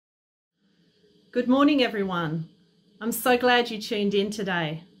Good morning, everyone. I'm so glad you tuned in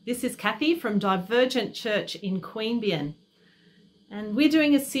today. This is Cathy from Divergent Church in Queanbeyan, and we're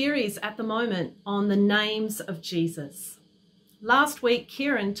doing a series at the moment on the names of Jesus. Last week,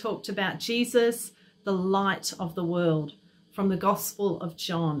 Kieran talked about Jesus, the light of the world, from the Gospel of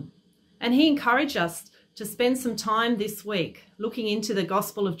John. And he encouraged us to spend some time this week looking into the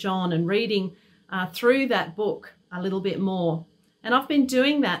Gospel of John and reading through that book a little bit more. And I've been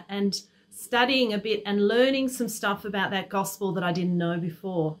doing that and studying a bit and learning some stuff about that gospel that I didn't know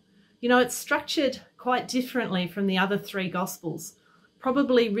before. You know, it's structured quite differently from the other three gospels,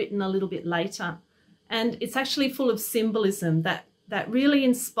 probably written a little bit later. And it's actually full of symbolism that really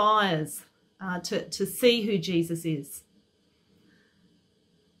inspires to see who Jesus is.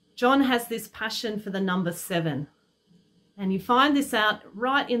 John has this passion for the number 7. And you find this out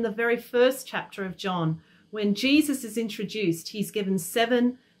right in the very first chapter of John. When Jesus is introduced, he's given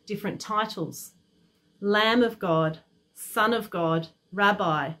 7 different titles: Lamb of God, Son of God,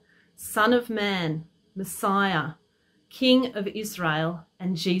 Rabbi, Son of Man, Messiah, King of Israel,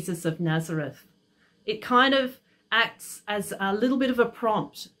 and Jesus of Nazareth. It kind of acts as a little bit of a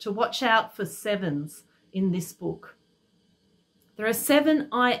prompt to watch out for 7s in this book. There are 7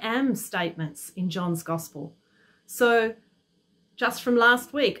 I am statements in John's Gospel. So just from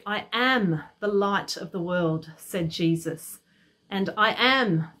last week, I am the light of the world, said Jesus. And I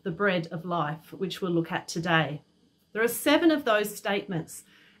am the bread of life, which we'll look at today. There are 7 of those statements.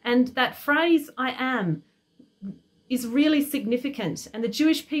 And that phrase, I am, is really significant. And the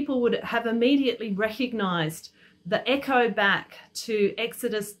Jewish people would have immediately recognized the echo back to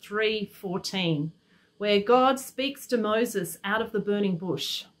Exodus 3:14, where God speaks to Moses out of the burning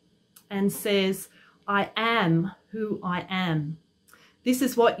bush and says, I am who I am. This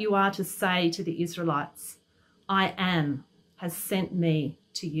is what you are to say to the Israelites. I am has sent me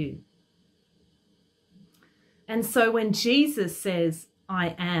to you. And so when Jesus says,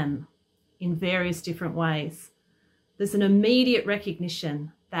 I am, in various different ways, there's an immediate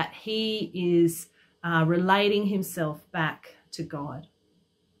recognition that he is relating himself back to God.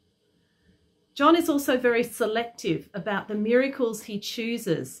 John is also very selective about the miracles he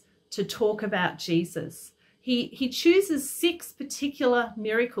chooses to talk about Jesus. He chooses 6 particular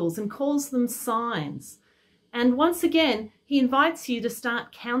miracles and calls them signs. And once again, he invites you to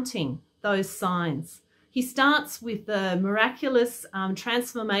start counting those signs. He starts with the miraculous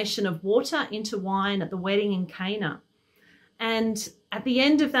transformation of water into wine at the wedding in Cana. And at the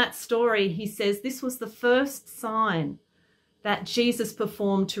end of that story, he says this was the first sign that Jesus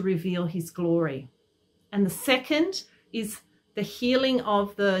performed to reveal his glory. And the second is the healing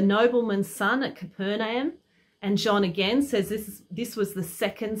of the nobleman's son at Capernaum. And John again says this was the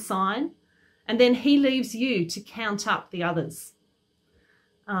second sign. And then he leaves you to count up the others.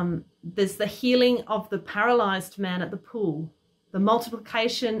 There's the healing of the paralyzed man at the pool, the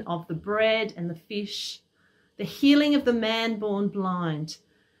multiplication of the bread and the fish, the healing of the man born blind,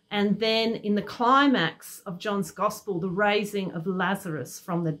 and then in the climax of John's gospel, the raising of Lazarus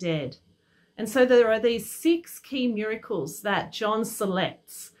from the dead. And so there are these 6 key miracles that John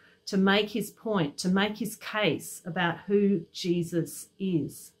selects to make his point, to make his case about who Jesus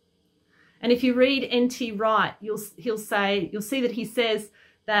is. And if you read N.T. Wright, you'll see that he says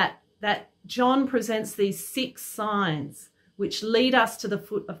that John presents these 6 signs which lead us to the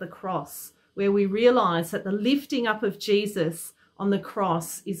foot of the cross, where we realize that the lifting up of Jesus on the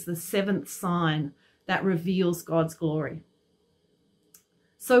cross is the 7th sign that reveals God's glory.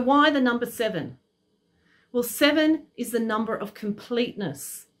 So why the number 7? Well, 7 is the number of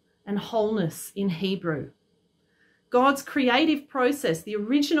completeness and wholeness in Hebrew. God's creative process, the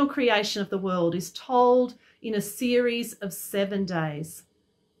original creation of the world, is told in a series of 7 days.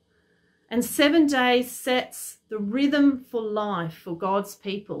 And 7 days sets the rhythm for life for God's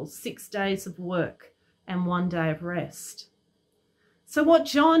people, 6 days of work and 1 day of rest. So what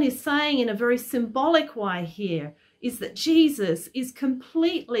John is saying in a very symbolic way here is that Jesus is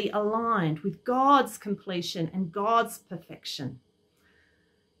completely aligned with God's completion and God's perfection.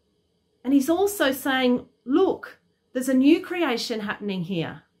 And he's also saying, look, there's a new creation happening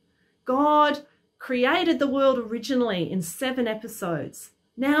here. God created the world originally in 7 episodes.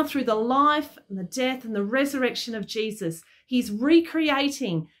 Now through the life and the death and the resurrection of Jesus, he's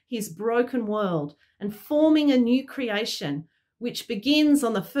recreating his broken world and forming a new creation, which begins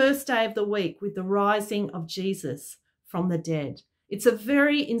on the first day of the week with the rising of Jesus from the dead. It's a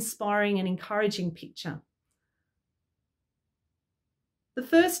very inspiring and encouraging picture. The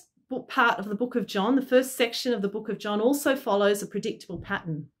first part of the book of John, the first section of the book of John, also follows a predictable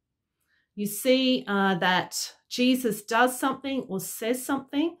pattern. You see that Jesus does something or says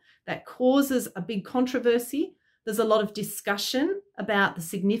something that causes a big controversy. There's a lot of discussion about the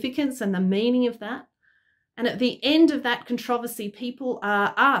significance and the meaning of that. And at the end of that controversy, people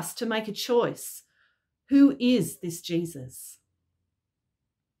are asked to make a choice. Who is this Jesus?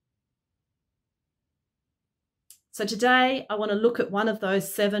 So today I want to look at one of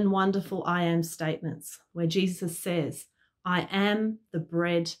those 7 wonderful I am statements where Jesus says, I am the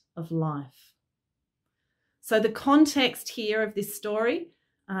bread of life. So the context here of this story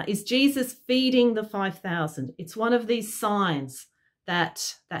is Jesus feeding the 5,000. It's one of these signs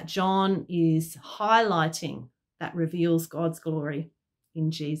that John is highlighting that reveals God's glory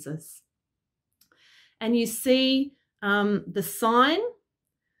in Jesus. And you see the sign,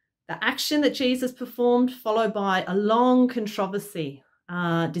 the action that Jesus performed, followed by a long controversy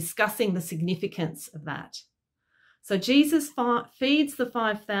discussing the significance of that. So Jesus feeds the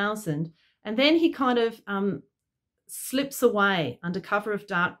 5,000, and then he kind of slips away under cover of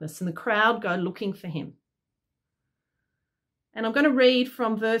darkness, and the crowd go looking for him. And I'm going to read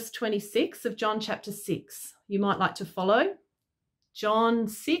from verse 26 of John chapter 6. You might like to follow. John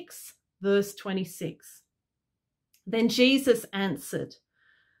 6, verse 26. Then Jesus answered,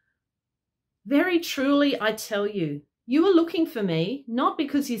 very truly I tell you, you are looking for me, not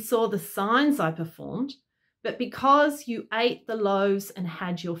because you saw the signs I performed, but because you ate the loaves and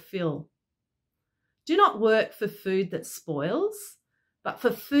had your fill. Do not work for food that spoils, but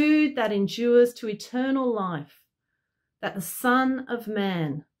for food that endures to eternal life, that the Son of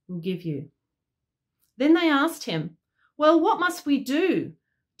Man will give you. Then they asked him, well, what must we do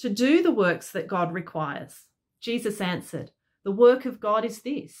to do the works that God requires? Jesus answered, the work of God is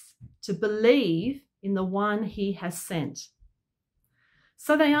this, to believe in the one he has sent.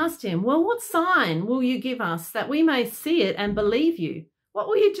 So they asked him, well, what sign will you give us that we may see it and believe you? What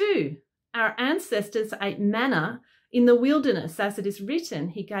will you do? Our ancestors ate manna in the wilderness, as it is written,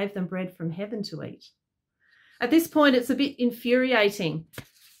 he gave them bread from heaven to eat. At this point, it's a bit infuriating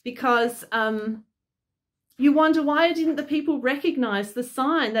because you wonder, why didn't the people recognize the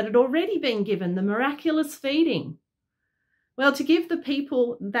sign that had already been given, the miraculous feeding? Well, to give the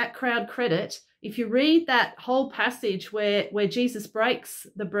people, that crowd, credit, if you read that whole passage where Jesus breaks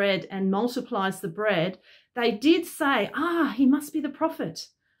the bread and multiplies the bread, they did say, he must be the prophet.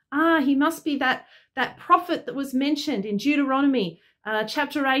 He must be that prophet that was mentioned in Deuteronomy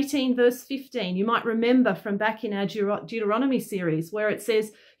chapter 18, verse 15. You might remember from back in our Deuteronomy series where it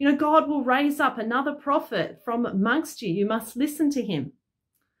says, God will raise up another prophet from amongst you. You must listen to him.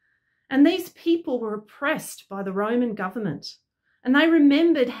 And these people were oppressed by the Roman government. And they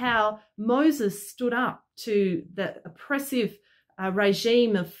remembered how Moses stood up to the oppressive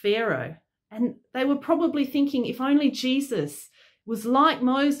regime of Pharaoh. And they were probably thinking, if only Jesus was like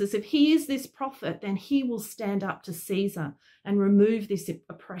Moses, if he is this prophet, then he will stand up to Caesar and remove this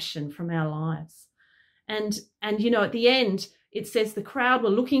oppression from our lives. And at the end, it says the crowd were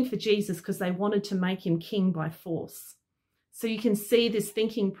looking for Jesus because they wanted to make him king by force. So you can see this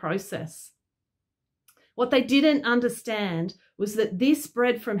thinking process. What they didn't understand was that this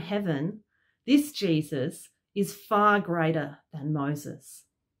bread from heaven, this Jesus, is far greater than Moses.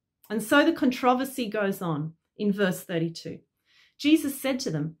 And so the controversy goes on in verse 32. Jesus said to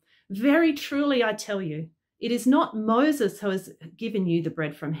them, very truly I tell you, it is not Moses who has given you the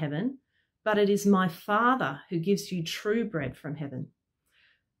bread from heaven, but it is my Father who gives you true bread from heaven.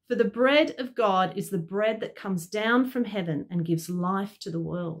 For the bread of God is the bread that comes down from heaven and gives life to the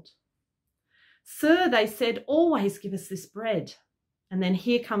world. Sir, they said, always give us this bread. And then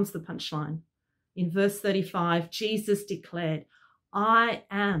here comes the punchline. In verse 35, Jesus declared, I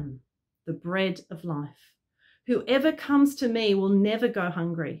am the bread of life. Whoever comes to me will never go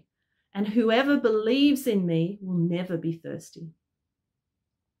hungry, and whoever believes in me will never be thirsty.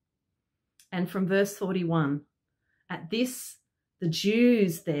 And from verse 41, at this, the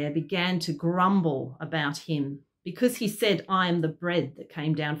Jews there began to grumble about him because he said, I am the bread that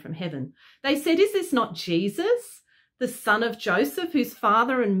came down from heaven. They said, is this not Jesus, the son of Joseph, whose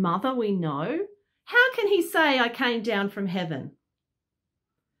father and mother we know? How can he say I came down from heaven?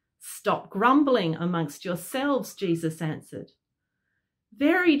 Stop grumbling amongst yourselves, Jesus answered.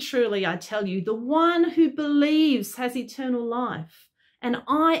 Very truly, I tell you, the one who believes has eternal life, and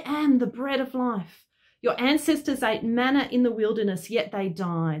I am the bread of life. Your ancestors ate manna in the wilderness, yet they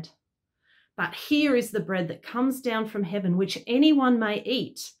died. But here is the bread that comes down from heaven, which anyone may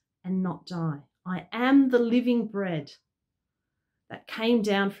eat and not die. I am the living bread that came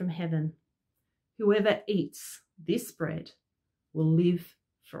down from heaven. Whoever eats this bread will live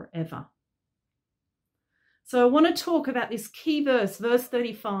forever. So I want to talk about this key verse, verse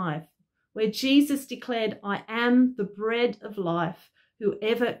 35, where Jesus declared, "I am the bread of life.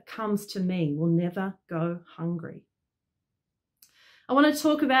 Whoever comes to me will never go hungry." I want to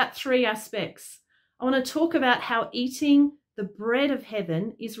talk about three aspects. I want to talk about how eating the bread of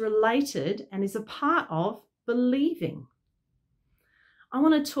heaven is related and is a part of believing. I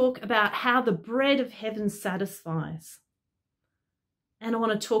want to talk about how the bread of heaven satisfies. And I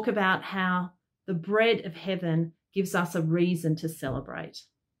want to talk about how the bread of heaven gives us a reason to celebrate.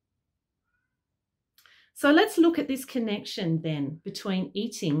 So let's look at this connection then between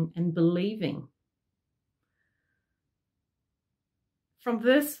eating and believing. From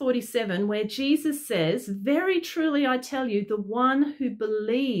verse 47, where Jesus says, "Very truly I tell you, the one who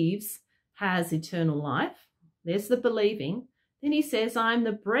believes has eternal life." There's the believing. Then he says, "I am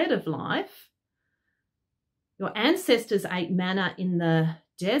the bread of life. Your ancestors ate manna in the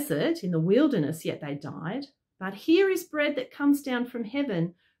desert, in the wilderness, yet they died. But here is bread that comes down from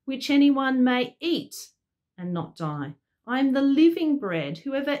heaven, which anyone may eat and not die. I am the living bread.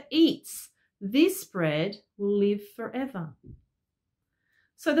 Whoever eats this bread will live forever."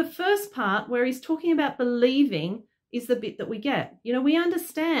 So the first part where he's talking about believing is the bit that we get. You know, we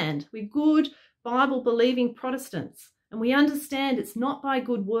understand, we're good Bible-believing Protestants, and we understand it's not by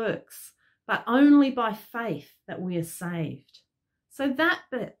good works, but only by faith that we are saved. So that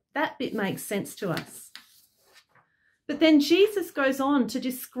bit makes sense to us. But then Jesus goes on to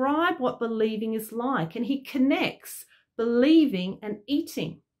describe what believing is like, and he connects believing and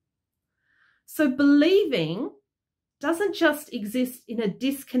eating. So believing doesn't just exist in a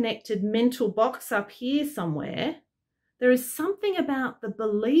disconnected mental box up here somewhere. There is something about the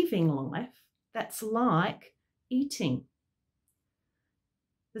believing life that's like eating.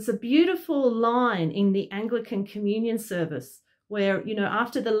 There's a beautiful line in the Anglican communion service where, you know,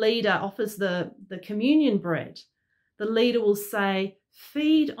 after the leader offers the communion bread, the leader will say,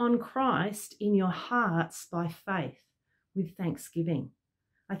 "Feed on Christ in your hearts by faith with thanksgiving."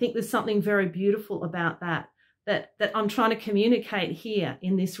 I think there's something very beautiful about that I'm trying to communicate here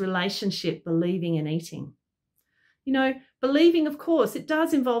in this relationship, believing and eating. You know, believing, of course, it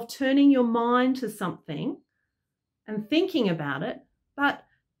does involve turning your mind to something and thinking about it, but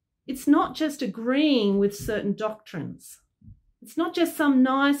it's not just agreeing with certain doctrines. It's not just some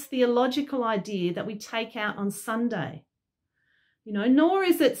nice theological idea that we take out on Sunday, you know, nor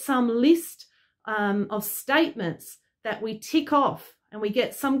is it some list of statements that we tick off and we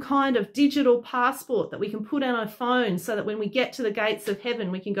get some kind of digital passport that we can put on our phone so that when we get to the gates of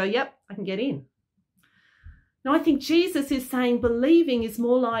heaven, we can go, "Yep, I can get in." Now, I think Jesus is saying believing is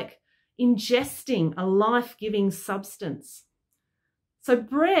more like ingesting a life-giving substance. So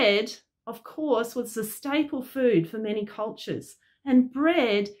bread, of course, was the staple food for many cultures, and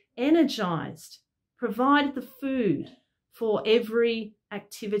bread energized, provided the food for every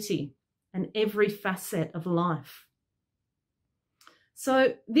activity and every facet of life.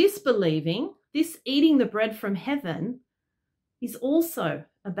 So this believing, this eating the bread from heaven, is also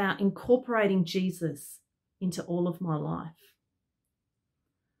about incorporating Jesus into all of my life.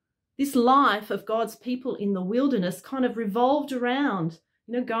 This life of God's people in the wilderness kind of revolved around,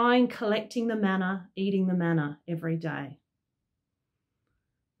 you know, going, collecting the manna, eating the manna every day.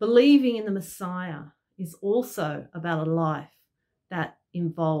 Believing in the Messiah is also about a life that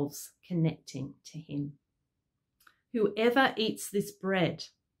involves connecting to him. Whoever eats this bread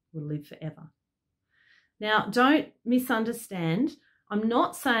will live forever. Now, don't misunderstand. I'm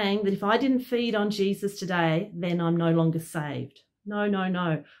not saying that if I didn't feed on Jesus today, then I'm no longer saved. No, no,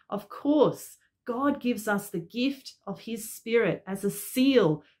 no. Of course, God gives us the gift of his Spirit as a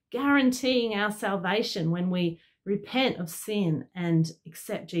seal, guaranteeing our salvation when we repent of sin and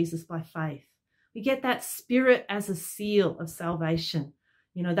accept Jesus by faith. We get that Spirit as a seal of salvation.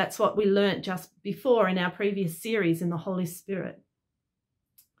 You know, that's what we learnt just before in our previous series in the Holy Spirit.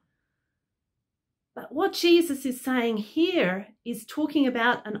 But what Jesus is saying here is talking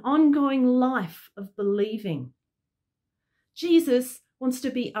about an ongoing life of believing. Jesus wants to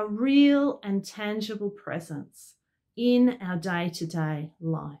be a real and tangible presence in our day-to-day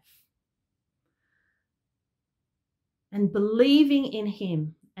life. And believing in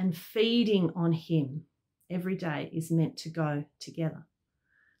him and feeding on him every day is meant to go together.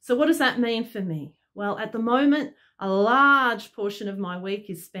 So what does that mean for me? Well, at the moment, a large portion of my week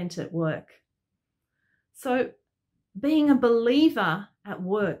is spent at work. So being a believer at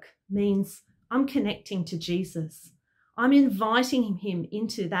work means I'm connecting to Jesus. I'm inviting him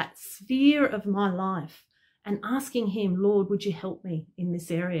into that sphere of my life and asking him, "Lord, would you help me in this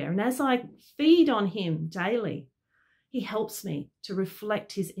area?" And as I feed on him daily, he helps me to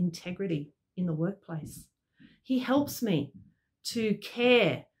reflect his integrity in the workplace. He helps me to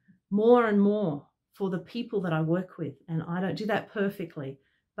care more and more for the people that I work with. And I don't do that perfectly,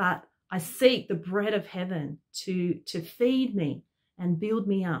 but I seek the bread of heaven to feed me and build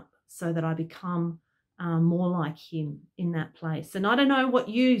me up so that I become more like him in that place. And I don't know what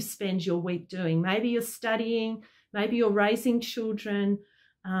you spend your week doing. Maybe you're studying, maybe you're raising children,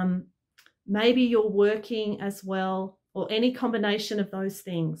 maybe you're working as well, or any combination of those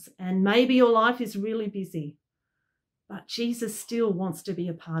things. And maybe your life is really busy, but Jesus still wants to be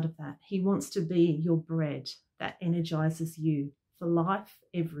a part of that. He wants to be your bread that energizes you for life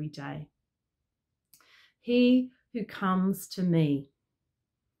every day. He who comes to me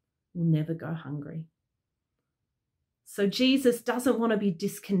will never go hungry. So Jesus doesn't want to be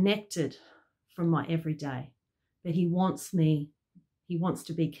disconnected from my everyday, but he wants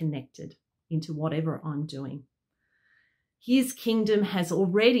to be connected into whatever I'm doing. His kingdom has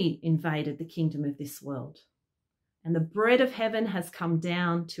already invaded the kingdom of this world, and the bread of heaven has come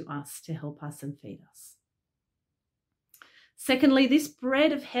down to us to help us and feed us. Secondly, this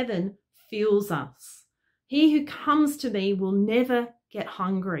bread of heaven fills us. He who comes to me will never get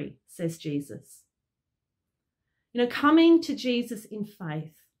hungry, says Jesus. You know, coming to Jesus in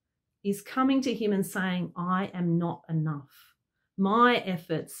faith is coming to him and saying, I am not enough. My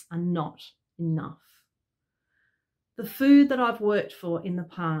efforts are not enough. The food that I've worked for in the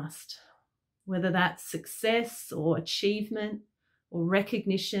past, whether that's success or achievement or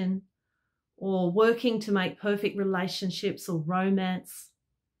recognition or working to make perfect relationships or romance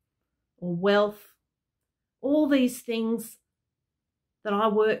or wealth, all these things that I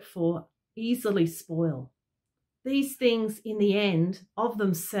work for easily spoil. These things in the end of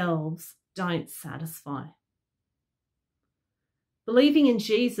themselves don't satisfy. Believing in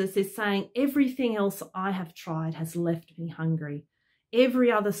Jesus is saying everything else I have tried has left me hungry.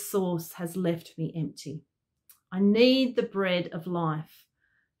 Every other source has left me empty. I need the bread of life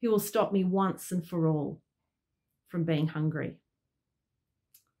who will stop me once and for all from being hungry.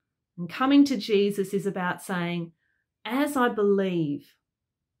 And coming to Jesus is about saying, as I believe,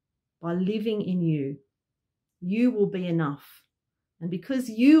 by living in you, you will be enough. And because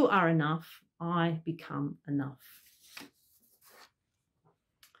you are enough, I become enough.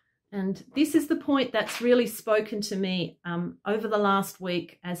 And this is the point that's really spoken to me over the last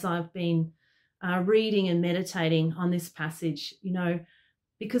week as I've been reading and meditating on this passage, you know,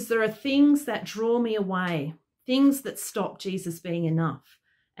 because there are things that draw me away, things that stop Jesus being enough.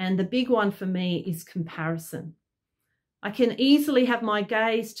 And the big one for me is comparison. I can easily have my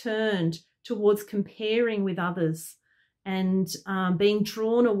gaze turned towards comparing with others and being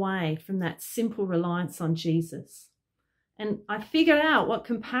drawn away from that simple reliance on Jesus. And I figured out what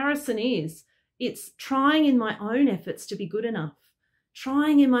comparison is. It's trying in my own efforts to be good enough,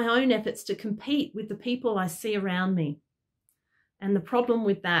 trying in my own efforts to compete with the people I see around me. And the problem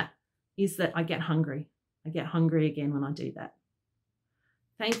with that is that I get hungry. I get hungry again when I do that.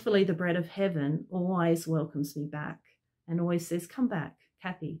 Thankfully, the bread of heaven always welcomes me back and always says, come back,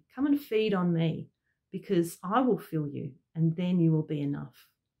 Cathy, come and feed on me because I will fill you and then you will be enough.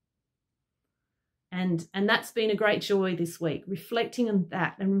 And that's been a great joy this week, reflecting on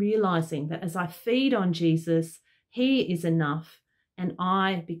that and realizing that as I feed on Jesus, he is enough and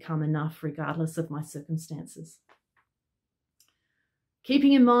I become enough regardless of my circumstances.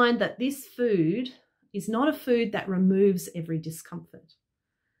 Keeping in mind that this food is not a food that removes every discomfort.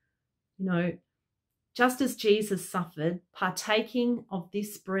 You know, just as Jesus suffered, partaking of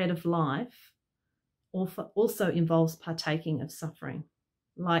this bread of life also involves partaking of suffering.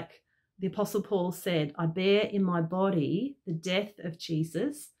 Like the Apostle Paul said, I bear in my body the death of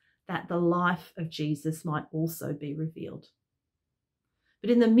Jesus, that the life of Jesus might also be revealed.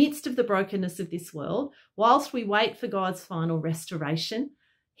 But in the midst of the brokenness of this world, whilst we wait for God's final restoration,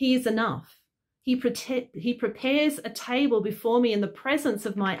 he is enough. He prepares a table before me in the presence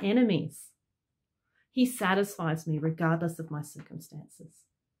of my enemies. He satisfies me regardless of my circumstances.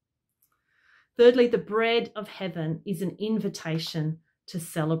 Thirdly, the bread of heaven is an invitation to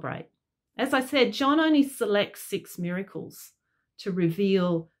celebrate. As I said, John only selects 6 miracles to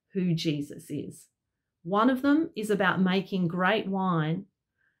reveal who Jesus is. One of them is about making great wine,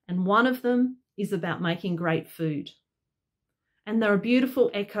 and one of them is about making great food. And there are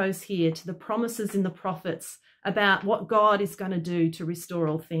beautiful echoes here to the promises in the prophets about what God is going to do to restore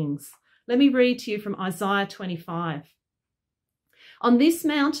all things. Let me read to you from Isaiah 25. On this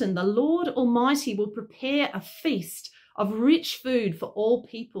mountain, the Lord Almighty will prepare a feast of rich food for all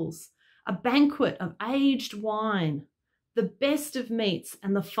peoples, a banquet of aged wine, the best of meats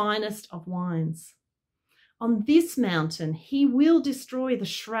and the finest of wines. On this mountain, he will destroy the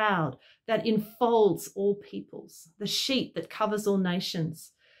shroud that enfolds all peoples, the sheet that covers all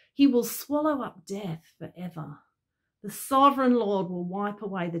nations. He will swallow up death forever. The sovereign Lord will wipe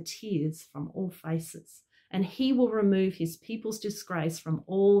away the tears from all faces, and he will remove his people's disgrace from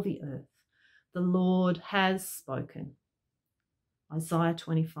all the earth. The Lord has spoken. Isaiah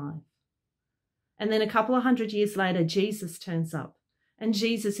 25. And then a couple of hundred years later, Jesus turns up, and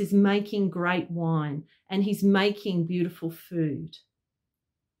Jesus is making great wine, and he's making beautiful food.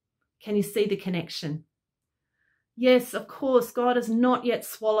 Can you see the connection? Yes, of course, God has not yet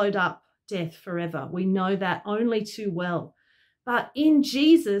swallowed up death forever. We know that only too well. But in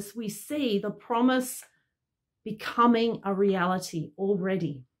Jesus, we see the promise becoming a reality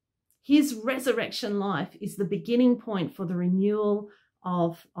already. His resurrection life is the beginning point for the renewal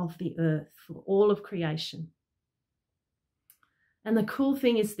of the earth, for all of creation. And the cool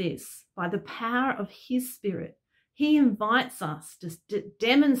thing is this: by the power of his Spirit, he invites us to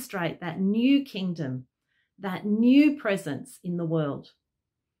demonstrate that new kingdom, that new presence in the world.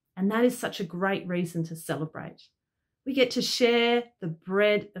 And that is such a great reason to celebrate. We get to share the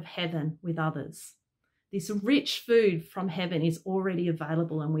bread of heaven with others. This rich food from heaven is already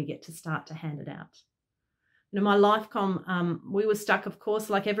available, and we get to start to hand it out. You know, my LifeCom, we were stuck, of course,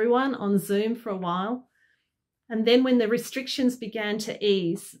 like everyone, on Zoom for a while. And then when the restrictions began to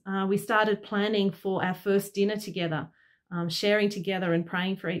ease, we started planning for our first dinner together, sharing together and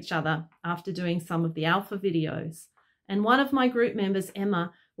praying for each other after doing some of the alpha videos. And one of my group members,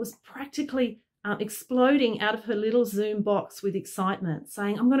 Emma, was practically exploding out of her little Zoom box with excitement,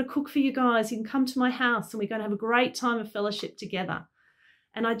 saying, I'm going to cook for you guys. You can come to my house and we're going to have a great time of fellowship together.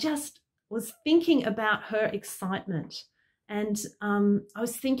 And I just was thinking about her excitement. And I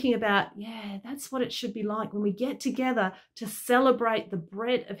was thinking about, yeah, that's what it should be like when we get together to celebrate the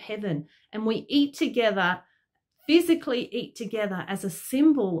bread of heaven, and we eat together, physically eat together as a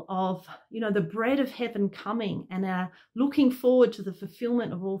symbol of, you know, the bread of heaven coming and our looking forward to the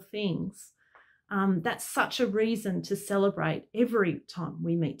fulfillment of all things. That's such a reason to celebrate every time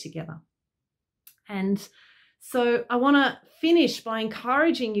we meet together. And so I want to finish by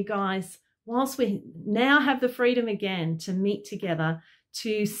encouraging you guys, whilst we now have the freedom again to meet together,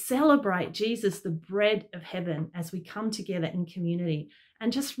 to celebrate Jesus, the bread of heaven, as we come together in community,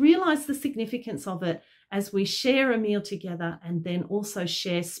 and just realize the significance of it as we share a meal together and then also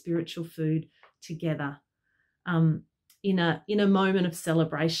share spiritual food together in a moment of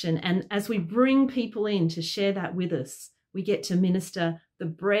celebration. And as we bring people in to share that with us, we get to minister the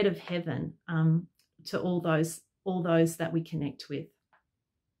bread of heaven to all those that we connect with.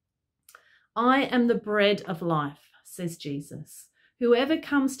 I am the bread of life, says Jesus. Whoever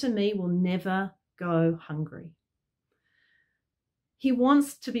comes to me will never go hungry. He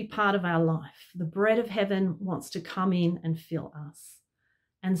wants to be part of our life. The bread of heaven wants to come in and fill us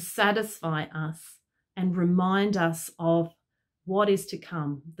and satisfy us and remind us of what is to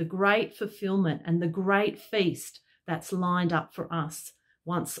come, the great fulfillment and the great feast that's lined up for us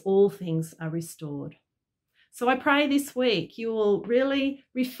once all things are restored. So I pray this week you will really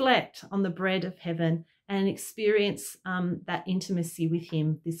reflect on the bread of heaven and experience that intimacy with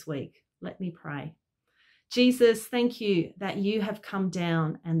him this week. Let me pray. Jesus, thank you that you have come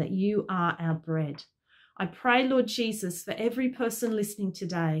down and that you are our bread. I pray, Lord Jesus, for every person listening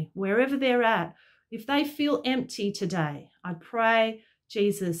today, wherever they're at, if they feel empty today, I pray,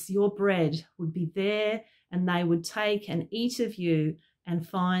 Jesus, your bread would be there and they would take and eat of you and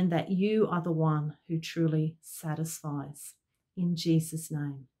find that you are the one who truly satisfies. In Jesus'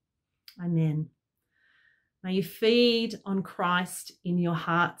 name, amen. May you feed on Christ in your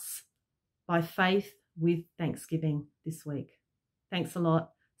hearts by faith with thanksgiving this week. Thanks a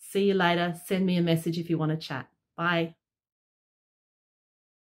lot. See you later. Send me a message if you want to chat. Bye.